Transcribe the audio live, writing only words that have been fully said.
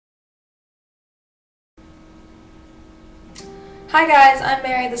Hi guys, I'm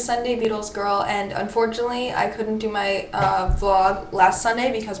Mary, the Sunday Beatles girl, and unfortunately I couldn't do my vlog last Sunday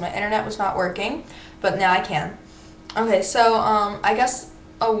because my internet was not working, but now I can. Okay, so I guess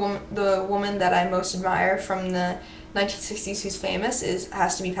the woman that I most admire from the 1960s who's famous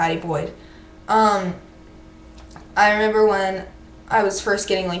has to be Pattie Boyd. Um, I remember when I was first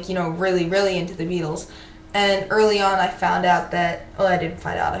getting really into the Beatles, and early on I found out that, well, I didn't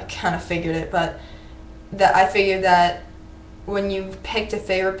find out, I kind of figured it, but that I figured that when you picked a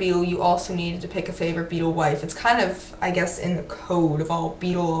favorite Beatle, you also needed to pick a favorite Beatle wife. It's kind of, I guess, in the code of all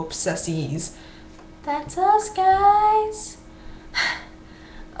Beatle obsessees. That's us, guys.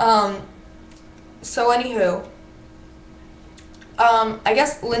 um, so anywho, I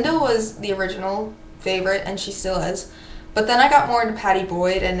guess Linda was the original favorite, and she still is. But then I got more into Pattie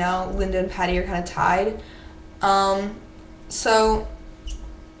Boyd, and now Linda and Pattie are kind of tied. So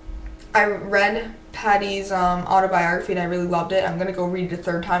I read Pattie's autobiography, and I really loved it. I'm gonna go read it a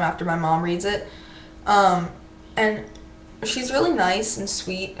third time after my mom reads it. And she's really nice and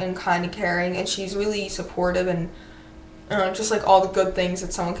sweet and kind and caring, and she's really supportive and just like all the good things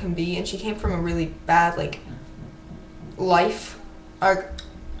that someone can be. And she came from a really bad life.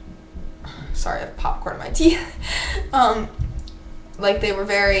 Sorry, I have popcorn in my teeth. They were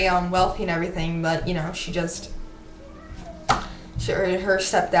very wealthy and everything, but her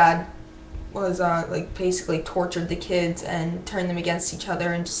stepdad was basically tortured the kids and turned them against each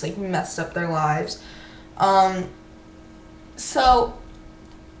other and just messed up their lives. So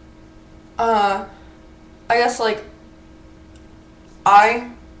I guess I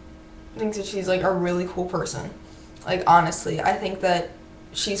think that she's a really cool person. Honestly, I think that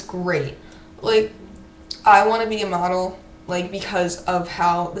she's great. I want to be a model because of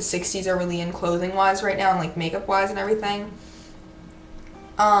how the 60s are really in clothing wise right now and makeup wise and everything.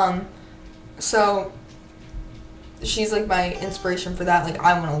 So she's my inspiration for that.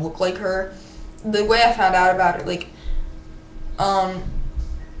 I want to look like her. The way I found out about it,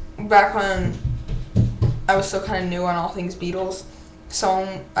 back when I was still kind of new on all things Beatles,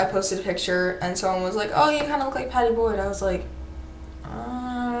 I posted a picture and someone was like, "Oh, you kind of look like Pattie Boyd." I was like,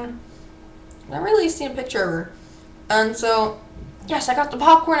 "Never really seen a picture of her." And so, yes, I got the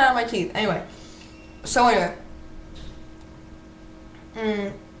popcorn out of my teeth. Anyway,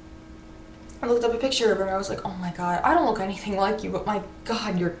 I looked up a picture of her and I was like, "Oh my god, I don't look anything like you, but my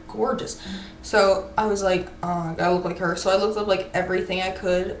god, you're gorgeous." So I was like, "Oh, I gotta look like her." So I looked up everything I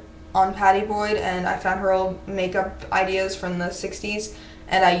could on Pattie Boyd, and I found her old makeup ideas from the 60s,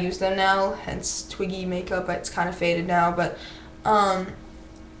 and I use them now, hence Twiggy makeup. It's kind of faded now, but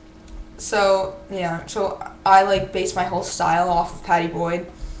so I base my whole style off of Pattie Boyd.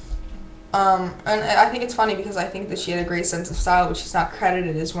 And I think it's funny because I think that she had a great sense of style, but she's not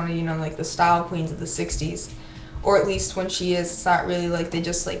credited as one of the style queens of the 60s. Or at least when she is, it's not really they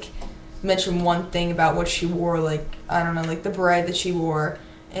just mention one thing about what she wore, I don't know, the beret that she wore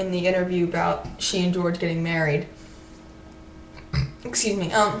in the interview about she and George getting married. Excuse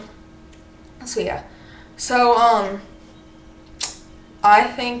me. So yeah. So I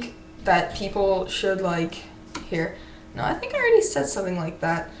think that people should here. No, I think I already said something like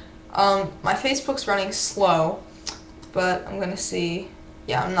that. My Facebook's running slow, but I'm gonna see.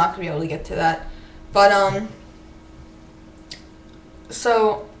 Yeah, I'm not gonna be able to get to that. But,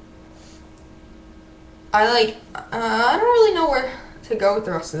 so, I don't really know where to go with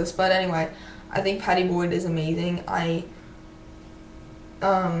the rest of this, but anyway, I think Pattie Boyd is amazing. I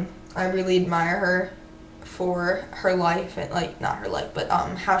really admire her for her life, and, not her life, but,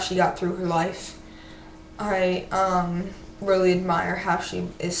 how she got through her life. I, really admire how she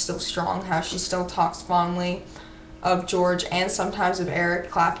is still strong, how she still talks fondly of George and sometimes of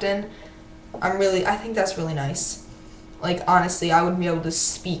Eric Clapton. I think that's really nice. Honestly, I wouldn't be able to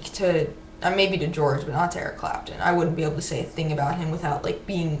speak to, maybe to George, but not to Eric Clapton. I wouldn't be able to say a thing about him without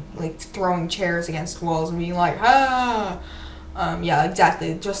being throwing chairs against walls and being ah. Yeah,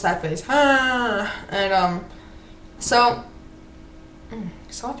 exactly, just that face, ah. And so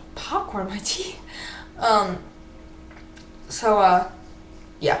much popcorn in my teeth.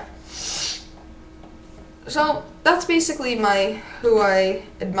 Yeah. So that's basically my who I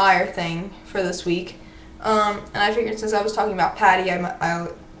admire thing for this week. And I figured since I was talking about Pattie,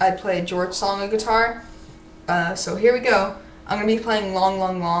 I'd play a George song on guitar. So here we go. I'm gonna be playing Long,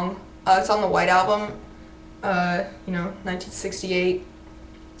 Long, Long. It's on the White Album. 1968.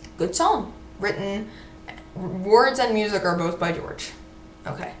 Good song. Written. Words and music are both by George.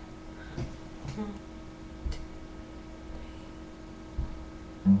 Okay.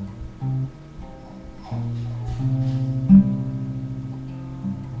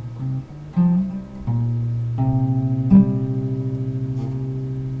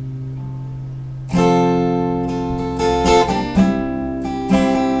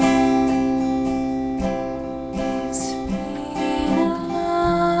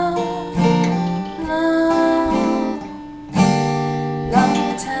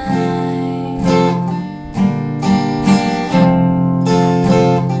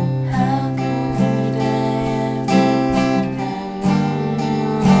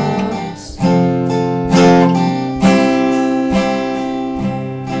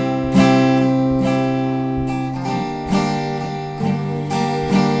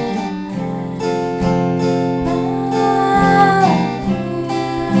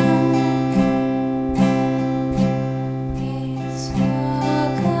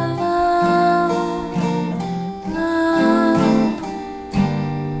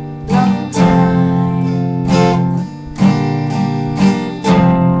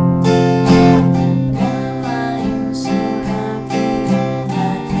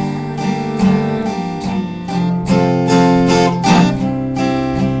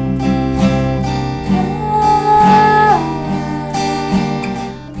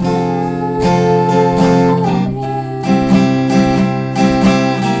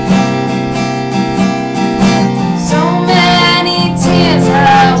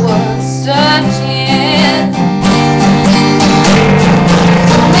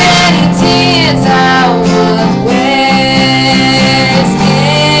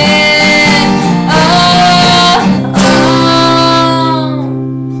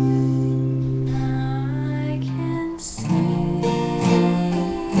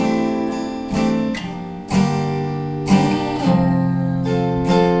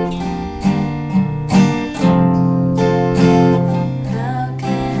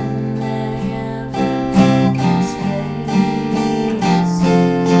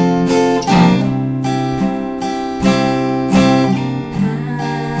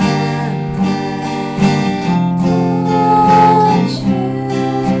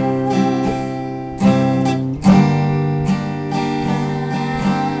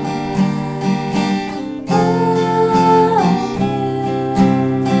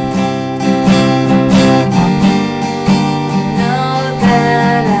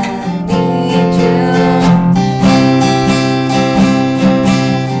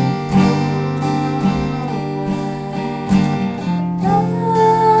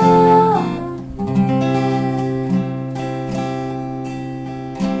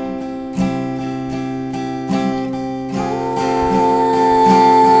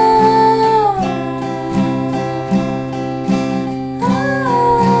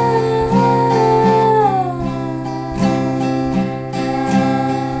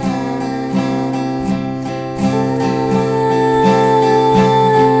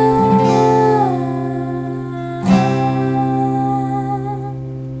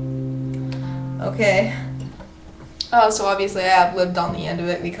 so obviously I have lived on the end of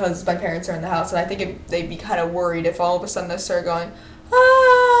it because my parents are in the house, and I think they'd be kind of worried if all of a sudden I started going, ah,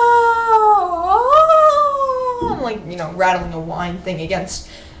 I'm like, rattling a wine thing against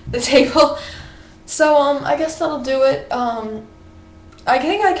the table. So, I guess that'll do it. I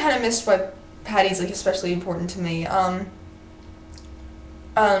think I kind of missed what Pattie's, like, especially important to me.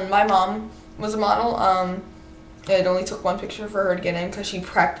 My mom was a model. It only took one picture for her to get in because she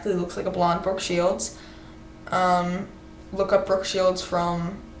practically looks like a blonde Brooke Shields. Look up Brooke Shields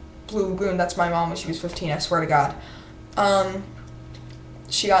from Blue Lagoon. That's my mom when she was 15, I swear to God.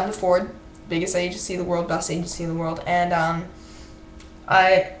 She got into Ford, biggest agency in the world, best agency in the world, and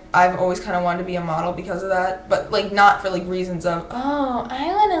I've always kind of wanted to be a model because of that, but like not for like reasons of, oh, I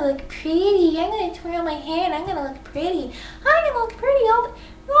want to look pretty, I'm going to twirl my hair and I'm going to look pretty, I'm going to look pretty all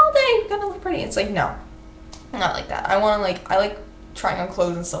day, I'm going to look pretty. It's like, no, not like that. I like trying on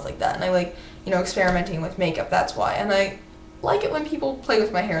clothes and stuff like that, and I like, experimenting with makeup, that's why, and I like it when people play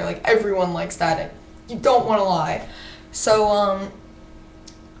with my hair, like everyone likes that, and you don't want to lie. So,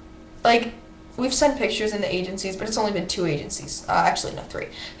 like, we've sent pictures into agencies, but it's only been 2 agencies. Actually, no, 3.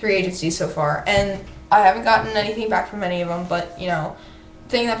 3 agencies so far. And I haven't gotten anything back from any of them, but, the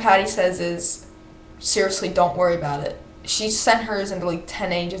thing that Pattie says is, seriously, don't worry about it. She sent hers into, like,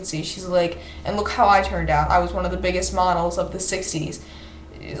 10 agencies. She's like, and look how I turned out. I was one of the biggest models of the 60s.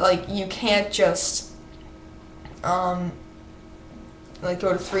 Like, you can't just, like,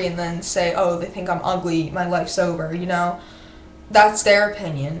 go to 3 and then say, oh, they think I'm ugly, my life's over, That's their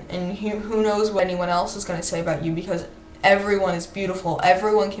opinion, and who knows what anyone else is going to say about you, because everyone is beautiful.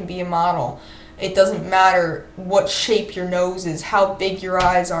 Everyone can be a model. It doesn't matter what shape your nose is, how big your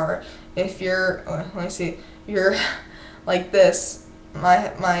eyes are. If you're, let me see, you're like this,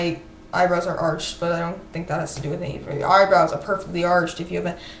 my eyebrows are arched, but I don't think that has to do with anything. Your eyebrows are perfectly arched. If you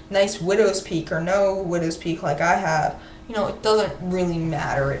have a nice widow's peak or no widow's peak like I have, it doesn't really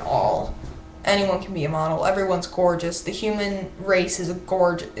matter at all. Anyone can be a model. Everyone's gorgeous. The human race is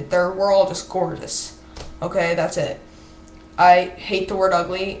we're all just gorgeous. Okay, that's it. I hate the word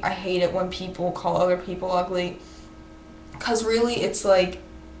ugly. I hate it when people call other people ugly. Because really, it's like,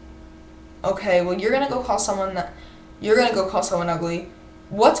 okay, well, you're going to go call someone ugly.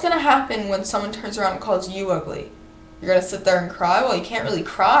 What's going to happen when someone turns around and calls you ugly? You're going to sit there and cry? Well, you can't really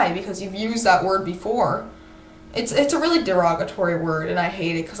cry because you've used that word before. It's a really derogatory word, and I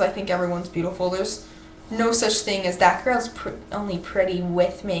hate it because I think everyone's beautiful. There's no such thing as that girl's only pretty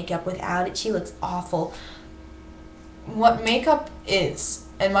with makeup. Without it, she looks awful. What makeup is,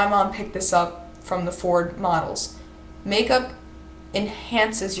 and my mom picked this up from the Ford models, makeup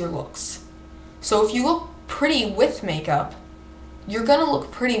enhances your looks. So if you look pretty with makeup, you're going to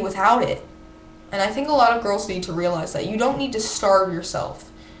look pretty without it. And I think a lot of girls need to realize that. You don't need to starve yourself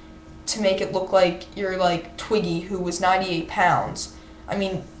to make it look like you're like Twiggy, who was 98 pounds. I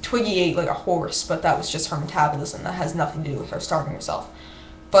mean, Twiggy ate like a horse, but that was just her metabolism. That has nothing to do with her starving herself.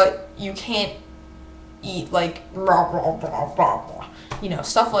 But you can't eat like rah, rah, rah, rah, rah.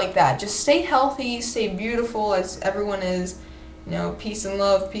 Stuff like that. Just stay healthy, stay beautiful as everyone is. Peace and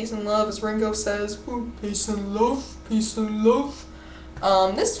love, as Ringo says. Ooh, peace and love, peace and love.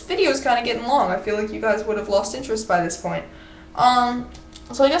 This video is kind of getting long. I feel like you guys would have lost interest by this point.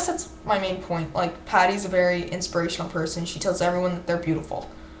 So I guess that's my main point. Like, Pattie's a very inspirational person. She tells everyone that they're beautiful.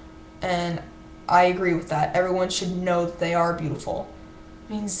 And I agree with that. Everyone should know that they are beautiful.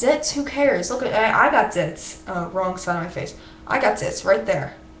 I mean, zits, who cares? Look, I got zits. Wrong side of my face. I got zits right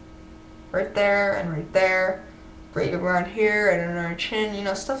there. Right there and right there. Right around here and under our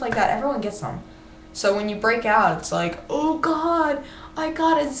chin, stuff like that. Everyone gets them. So when you break out, it's like, oh God, I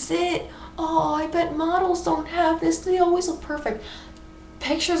got a zit. Oh, I bet models don't have this. They always look perfect.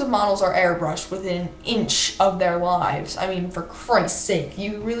 Pictures of models are airbrushed within an inch of their lives. I mean, for Christ's sake,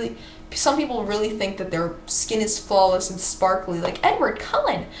 some people really think that their skin is flawless and sparkly, like Edward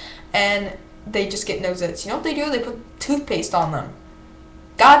Cullen, and they just get no zits. You know what they do? They put toothpaste on them.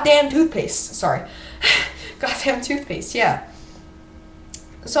 Goddamn toothpaste. Sorry. Goddamn toothpaste, yeah.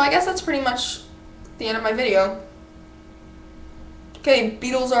 So I guess that's pretty much the end of my video. Okay,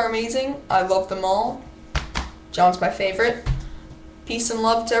 Beatles are amazing. I love them all. John's my favorite. Peace and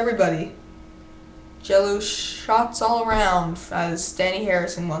love to everybody. Jello shots all around, as Danny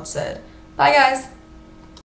Harrison once said. Bye, guys.